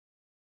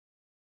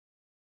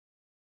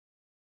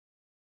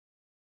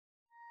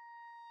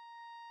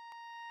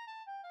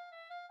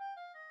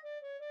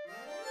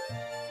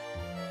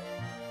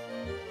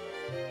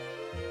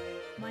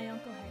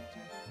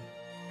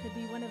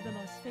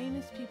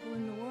famous people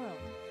in the world,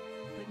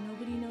 but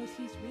nobody knows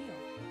he's real.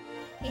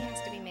 He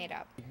has to be made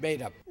up.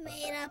 Made up.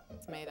 Made up.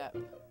 It's made up.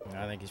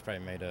 I think he's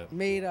probably made up.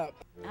 Made up.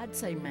 I'd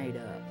say made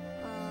up.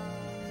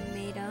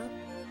 Made up.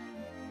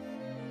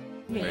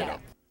 Made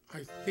up.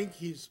 I think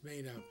he's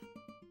made up.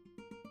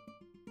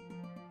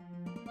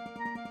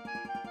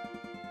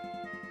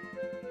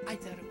 I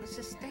thought it was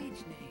a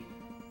stage name.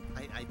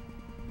 I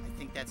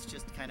think that's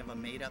just kind of a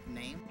made-up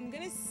name. I'm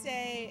gonna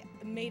say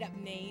a made-up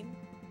name.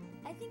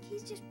 I think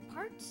he's just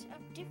parts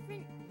of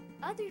different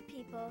other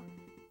people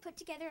put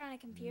together on a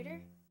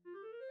computer.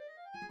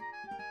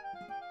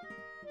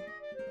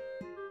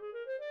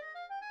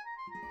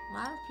 A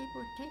lot of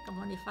people would take him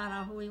when he found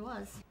out who he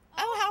was.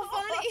 Oh, how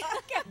funny!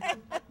 Okay.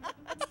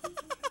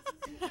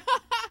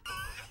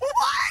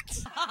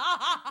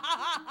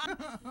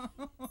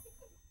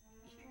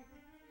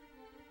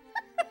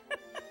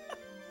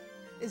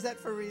 Is that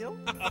for real?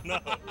 No.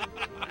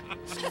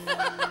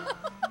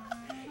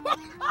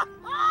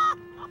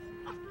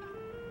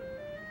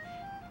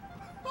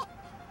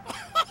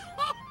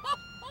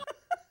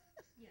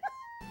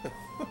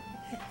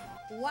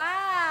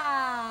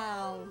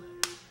 Wow!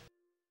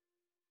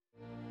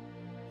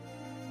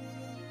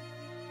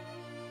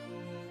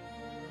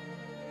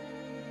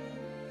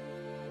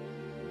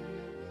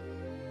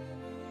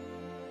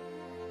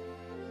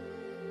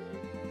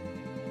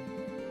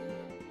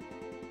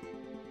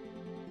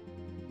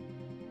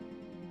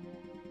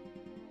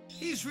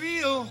 He's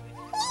real.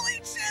 Holy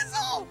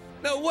chisel!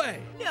 No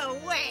way. No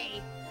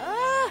way!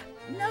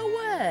 No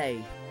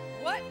way.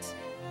 What?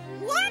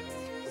 What?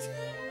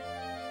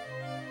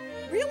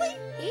 Really?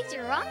 He's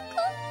your uncle?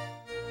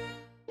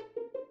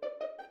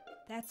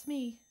 That's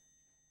me.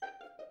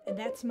 And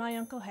that's my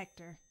Uncle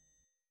Hector.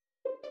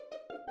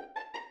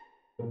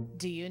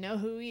 Do you know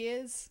who he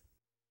is?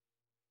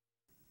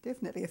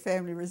 Definitely a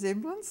family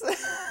resemblance.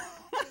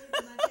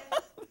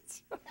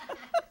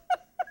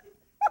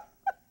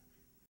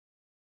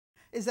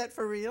 Is that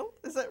for real?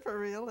 Is that for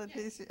real? And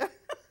he's,